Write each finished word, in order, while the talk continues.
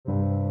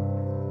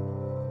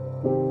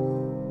Hi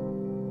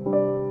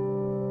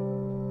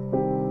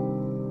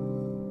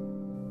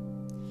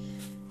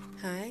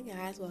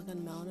guys, welcome to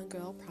Melanin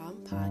Girl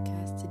Problem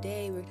Podcast.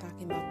 Today we're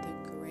talking about the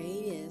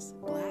greatest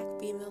black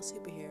female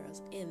superheroes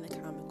in the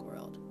comic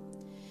world.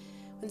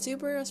 When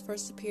superheroes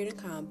first appeared in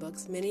comic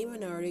books, many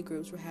minority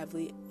groups were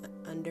heavily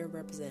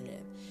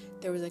underrepresented.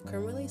 There was a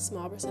criminally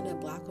small percent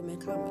of black women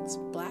in comics.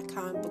 Black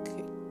comic book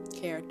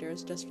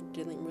characters just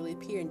didn't really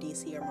appear in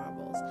DC or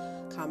Marvel's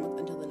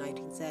comics until the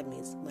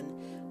 1970s, when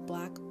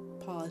black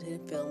politician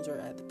films were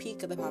at the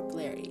peak of their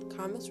popularity.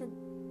 Comics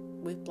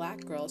with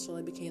black girls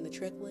slowly became the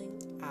trickling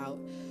out,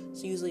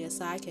 so usually as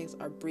sidekicks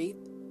or brief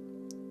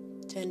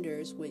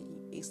tenders with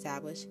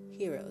established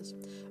heroes.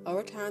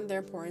 Over time, their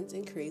importance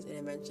increased, and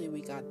eventually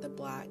we got the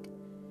black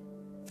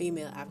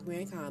female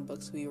African-American comic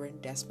books we were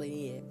desperately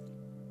needed.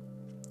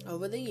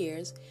 Over the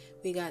years,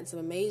 we got some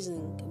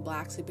amazing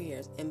black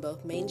superheroes in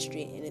both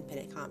mainstream and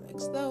independent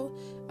comics, though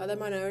other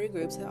minority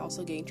groups have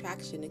also gained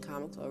traction in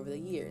comics over the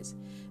years.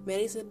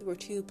 Many simply were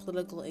too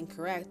politically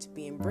incorrect to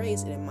be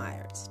embraced and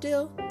admired.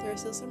 Still, there is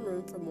still some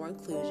room for more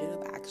inclusion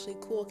of actually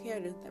cool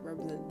characters that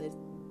represent the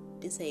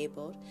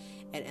disabled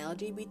and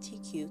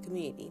LGBTQ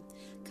community.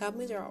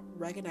 Companies are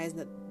recognizing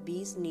that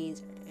these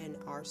needs and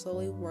are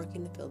slowly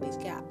working to fill these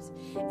gaps.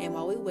 And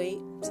while we wait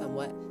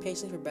somewhat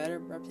patiently for better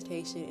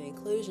representation and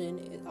inclusion,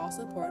 it's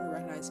also important to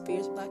recognize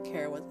fierce black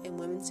heroines and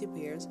women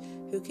superheroes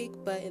who kick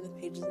butt in the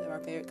pages of our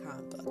favorite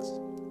comic books.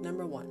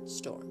 Number 1,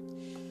 Storm.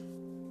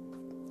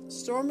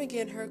 Storm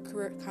began her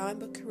comic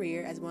book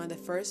career as one of the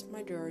first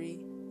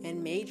majority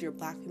and major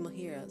black female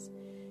heroes,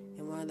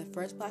 and one of the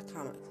first black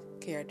comic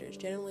characters.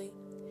 Generally,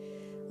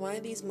 one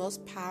of these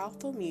most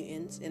powerful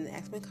mutants in the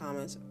X-Men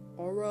comics,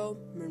 Ororo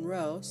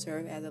Munroe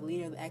served as a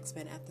leader of the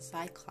X-Men after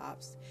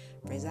Cyclops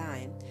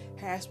resigned.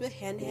 Her expert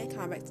hand-to-hand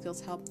combat skills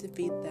helped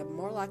defeat the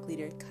Morlock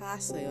leader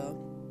Cassio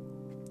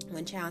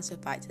when challenged to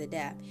fight to the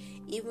death.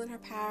 Even when her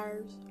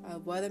powers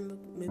of weather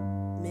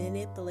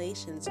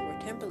manipulations were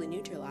temporarily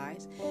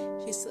neutralized,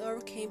 she still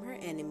overcame her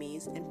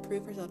enemies and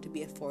proved herself to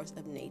be a force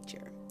of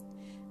nature.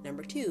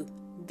 Number 2,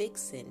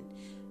 Vixen.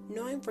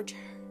 Known for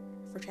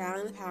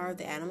channeling the power of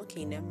the animal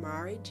kingdom,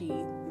 Mari G.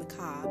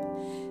 Macabre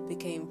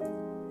became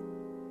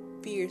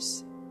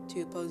fierce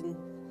to opposing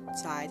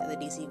sides of the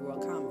DC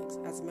World Comics.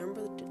 As a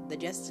member of the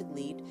Justice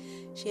League,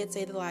 she had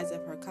saved the lives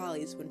of her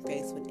colleagues when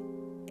faced with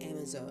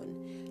Amazon.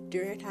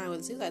 During her time with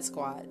the Suicide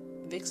Squad,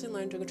 Vixen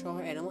learned to control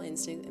her animal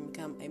instincts and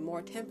become a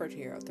more tempered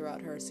hero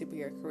throughout her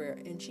superhero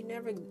career, and she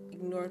never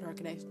ignored her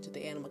connection to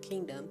the animal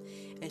kingdom,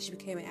 and she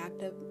became an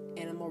active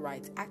animal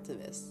rights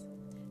activist.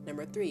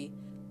 Number 3,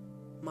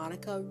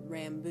 Monica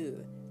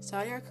Rambeau.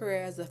 Starting her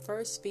career as the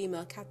first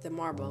female Captain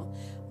Marvel,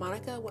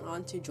 Monica went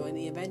on to join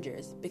the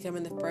Avengers,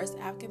 becoming the first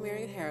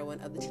African-American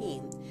heroine of the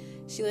team.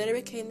 She later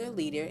became their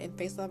leader and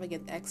faced off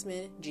against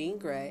X-Men, Jean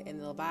Grey,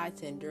 and the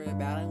Leviathan during a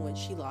battle in which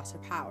she lost her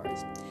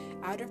powers.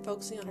 After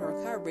focusing on her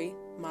recovery,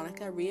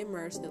 Monica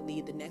re-emerged to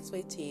lead the Next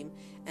Wave team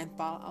and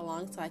fought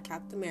alongside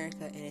Captain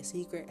America and a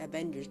secret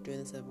Avengers during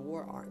the Civil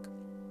War arc.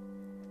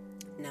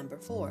 Number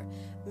 4,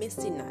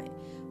 Misty Knight.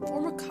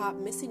 Former cop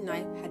Misty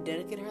Knight had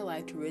dedicated her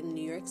life to ridding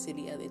New York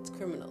City of its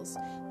criminals.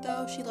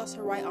 Though she lost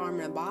her right arm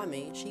in a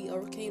bombing, she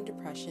overcame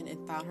depression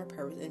and found her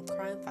purpose in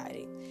crime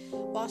fighting.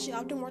 While she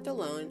often worked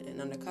alone and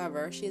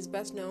undercover, she is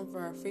best known for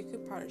her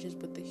frequent partnerships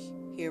with the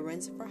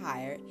Heroines for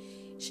Hire.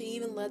 She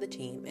even led the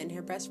team, and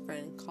her best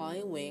friend,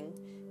 Colleen Wing.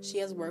 She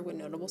has worked with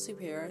notable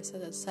superheroes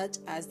such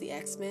as the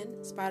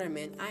X-Men,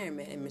 Spider-Man, Iron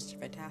Man, and Mr.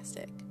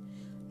 Fantastic.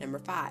 Number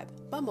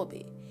 5,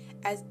 Bumblebee.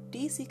 As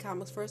DC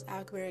Comics' first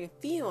African-American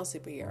female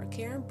superhero,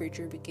 Karen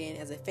Breacher began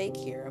as a fake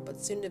hero, but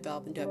soon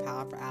developed into a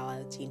powerful ally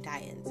of the Teen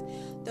Titans.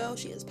 Though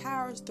she has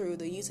powers through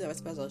the use of a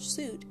special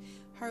suit,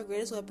 her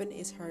greatest weapon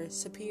is her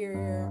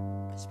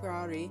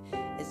superiority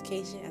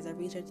education as a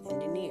research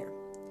engineer.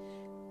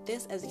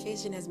 This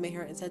education has made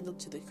her essential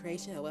to the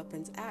creation of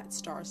weapons at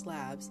STARS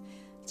Labs.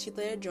 She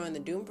later joined the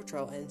Doom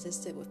Patrol and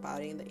assisted with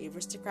fighting the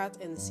Aristocrats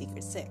and the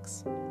Secret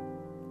Six.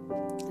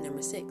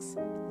 Number 6,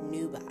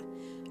 Nuba.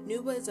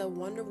 Nuba is a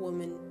Wonder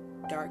Woman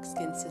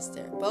dark-skinned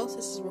sister. Both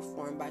sisters were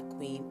formed by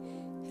Queen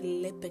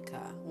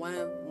Helipica,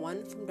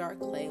 one from dark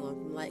clay, one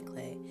from light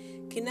clay.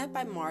 Kidnapped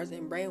by Mars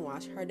and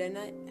brainwashed, her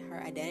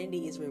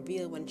identity is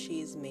revealed when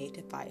she is made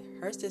to fight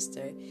her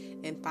sister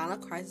in Final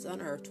Crisis on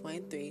Earth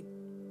 23.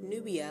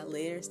 Nubia,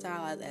 later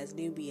stylized as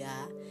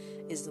Nubia,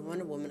 is the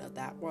Wonder Woman of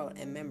that world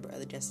and member of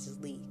the Justice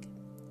League.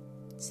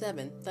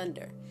 7,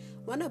 Thunder.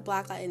 One of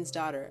Black Lightning's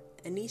daughter,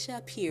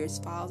 Anisha Pierce,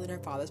 follows in her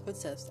father's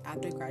footsteps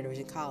after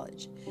graduating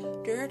college.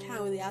 During her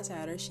time with the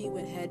Outsiders, she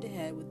went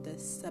head-to-head with the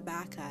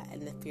Sabaka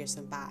and the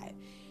Fearsome Five.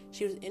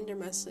 She was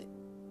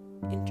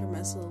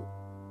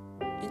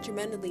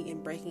instrumentally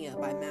in breaking up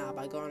by Mal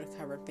by going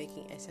undercover and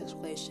faking a sexual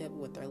relationship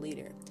with their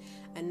leader.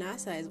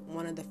 Anasa is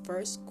one of the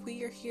first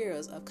queer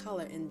heroes of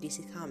color in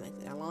DC Comics,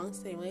 and a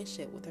long-standing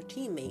relationship with her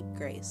teammate,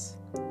 Grace.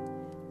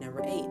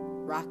 Number 8,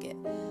 Rocket.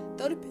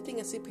 Though depicting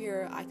a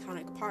superhero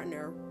iconic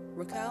partner,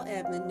 Raquel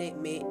Evans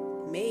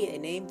made a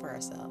name for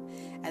herself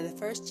as the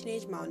first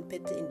teenage mom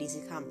depicted in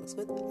DC Comics,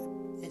 with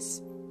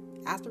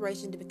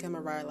aspiration to become a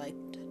writer like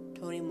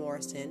Toni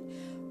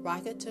Morrison,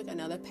 Rocket took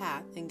another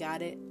path and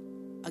guided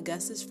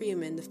Augustus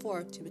Freeman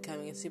IV to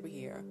becoming a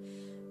superhero.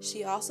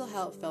 She also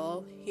helped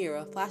fellow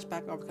hero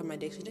Flashback overcome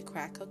addiction to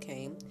crack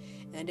cocaine,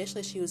 and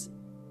additionally she was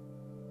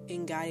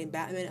in guiding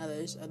Batman and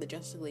others of the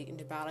Justice League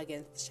into battle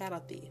against the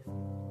Shadow Thief.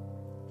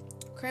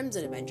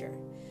 Crimson Avenger.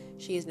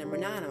 She is number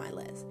 9 on my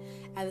list.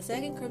 As the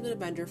second Crimson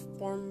Avenger,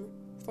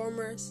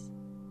 former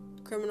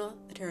criminal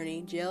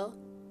attorney Jill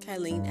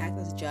Kylene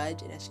acts as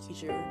judge and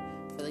executioner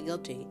for the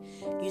guilty.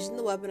 Using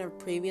the weapon of a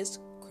previous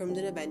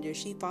Crimson Avenger,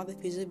 she fought the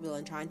fugitive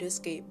villain trying to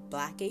escape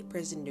Blackgate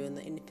Prison during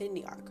the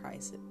Infinity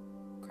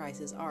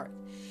Crisis arc.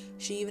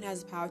 She even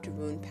has the power to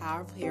ruin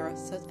powerful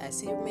heroes such as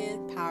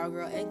Superman, Power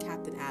Girl, and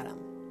Captain Atom.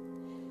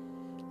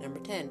 Number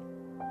 10.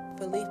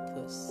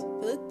 Philippus.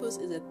 Philippus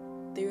is a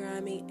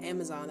Therami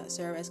Amazon that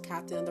served as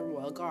captain of the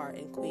Royal Guard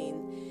and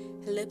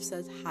Queen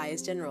Helipsa's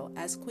highest general.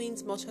 As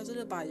Queen's most trusted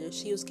advisor,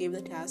 she was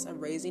given the task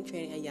of raising and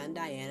training a young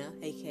Diana,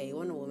 aka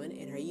Wonder Woman,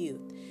 in her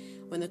youth.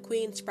 When the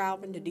Queen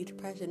spiraled into deep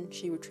depression,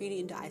 she retreated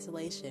into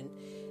isolation,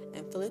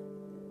 and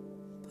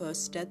Philippus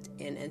stepped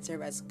in and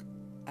served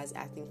as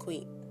acting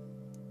queen.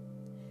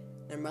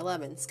 Number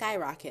 11.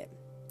 Skyrocket.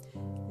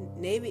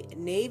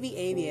 Navy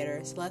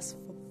aviator Celeste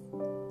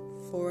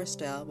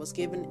Forrestal was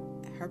given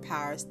her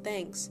powers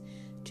thanks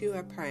to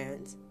her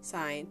parents,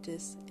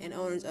 scientists, and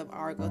owners of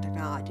Argo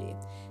Technology.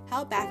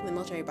 Held back in the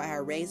military by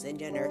her race and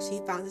gender, she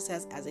found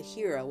success as a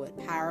hero with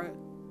Power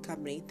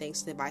Company thanks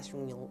to the advice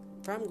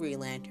from Green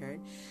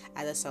Lantern.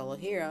 As a solo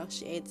hero,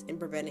 she aids in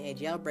preventing a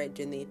jailbreak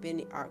during the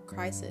Infinity Arc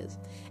crisis,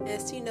 and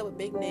has teamed up with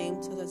big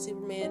names such as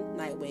Superman,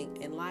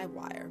 Nightwing, and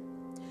Livewire.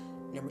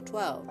 Number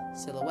 12.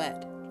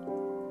 Silhouette.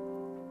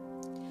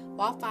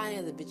 While fighting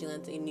as a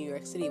vigilante in New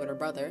York City with her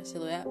brother,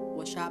 Silhouette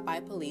was shot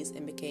by police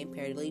and became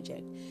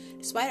paraplegic.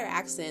 Despite her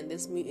accident,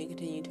 this mutant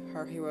continued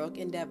her heroic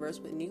endeavors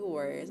with New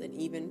Warriors and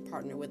even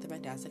partnered with the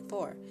Fantastic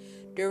Four.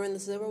 During the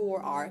Civil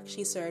War arc,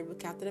 she served with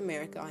Captain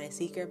America on a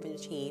secret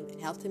Avenger team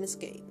and helped him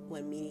escape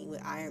when meeting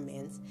with Iron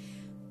Man's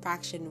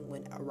faction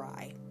went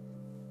awry.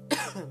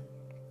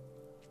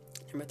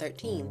 Number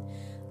 13.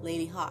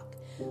 Lady Hawk.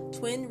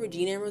 Twin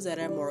Regina and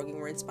Rosetta Morgan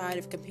were inspired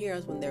of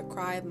compares when their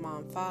cry of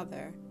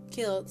mom-father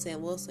killed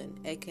Sam Wilson,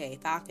 aka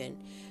Falcon.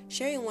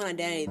 Sharing one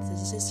identity, the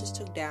sisters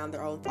took down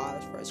their own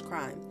fathers for his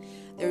crime.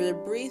 They were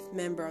a brief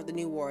member of the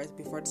New Warriors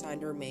before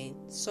deciding to remain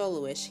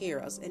soloish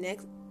heroes.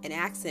 An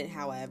accident,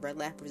 however,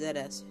 left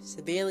Rosetta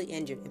severely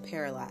injured and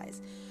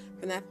paralyzed.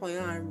 From that point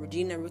on,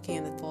 Regina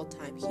became the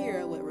full-time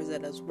hero, with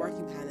Rosetta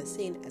working behind the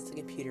scenes as a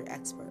computer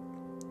expert.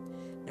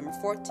 Number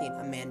 14.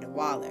 Amanda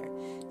Waller.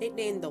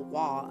 Nicknamed The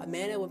Wall,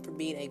 Amanda went from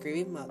being a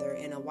grieving mother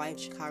and a wife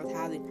of Chicago's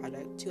housing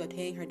project to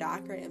attaining her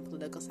doctorate in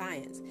political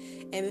science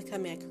and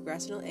becoming a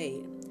congressional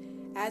aide.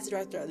 As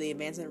director of the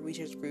Advancement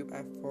Research Group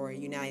for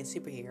United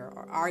Superhero,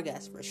 or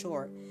ARGUS for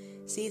short,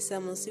 seized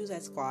someone's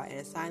Suicide Squad and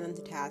assigned them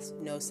to tasks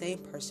no sane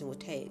person would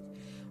take.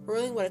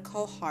 Ruling with a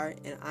cold heart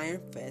and iron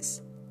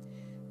fist,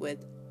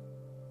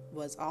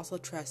 was also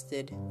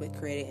trusted with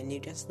creating a new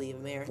Justice League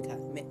of America.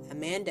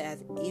 Amanda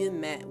has even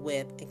met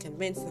with and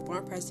convinced the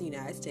former President of the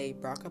United States,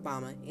 Barack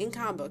Obama, in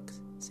comic book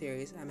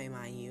series, I may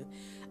mind you,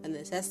 a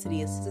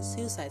necessity of the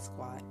Suicide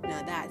Squad.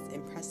 Now that's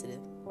impressive.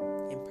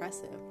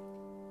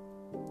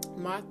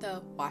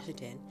 Martha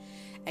Washington.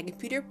 A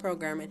computer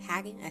programmer and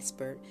hacking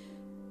expert,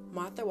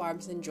 Martha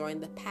Washington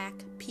joined the PAC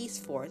Peace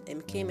Force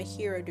and became a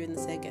hero during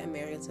the Second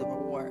American Civil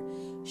War.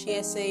 She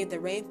has saved the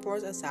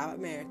rainforests of South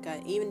America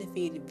and even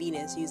defeated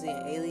Venus using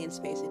alien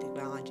space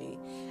technology.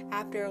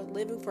 After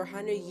living for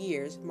 100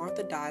 years,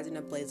 Martha dies in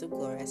a blaze of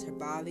glory as her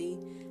body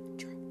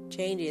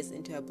changes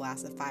into a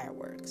blast of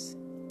fireworks.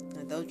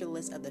 Now, those are the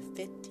list of the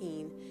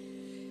 15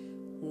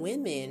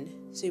 women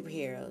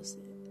superheroes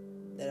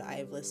that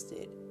I've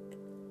listed.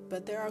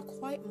 But there are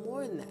quite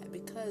more than that,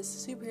 because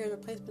superhero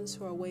replacements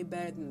who are way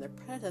better than their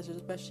predecessors,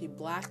 especially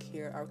black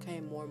here, are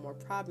becoming more and more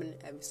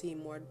prominent, and we see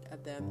more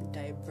of them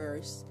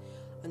diverse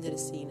onto the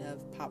scene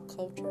of pop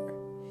culture.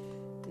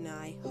 And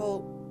I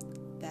hope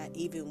that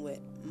even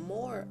with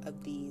more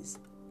of these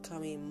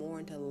coming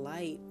more into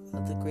light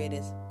of the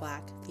greatest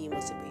black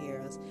female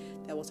superheroes,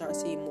 that we'll start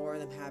seeing more of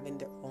them having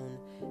their own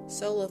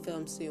solo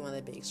films soon on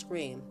the big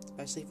screen,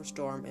 especially for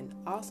Storm, and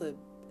also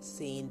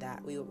seeing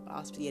that we will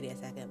also be getting a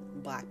second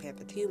Black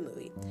Panther 2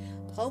 movie.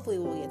 Hopefully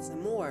we'll get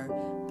some more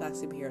black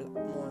superheroes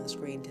more on the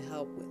screen to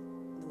help with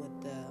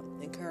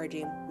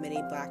encouraging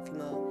many black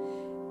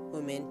female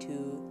women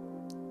to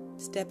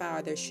step out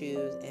of their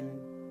shoes and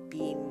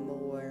be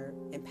more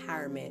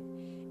empowerment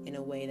in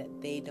a way that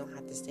they don't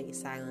have to stay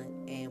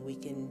silent, and we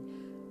can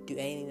do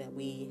anything that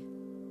we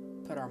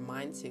put our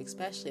minds to,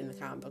 especially in the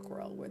comic book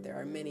world where there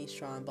are many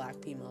strong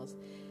black females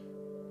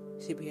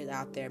superheroes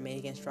out there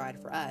making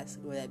strides for us,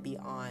 whether that be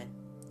on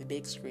the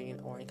big screen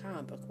or in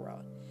comic book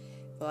world.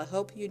 Well, I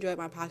hope you enjoyed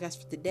my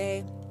podcast for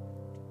today.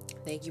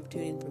 Thank you for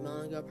tuning in for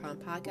Melon Girl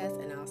Problem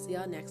Podcast, and I'll see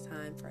y'all next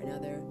time for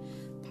another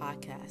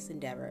podcast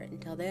endeavor.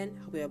 Until then,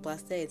 hope you have a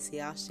blessed day and see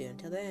y'all soon.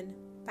 Until then,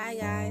 bye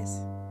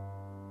guys.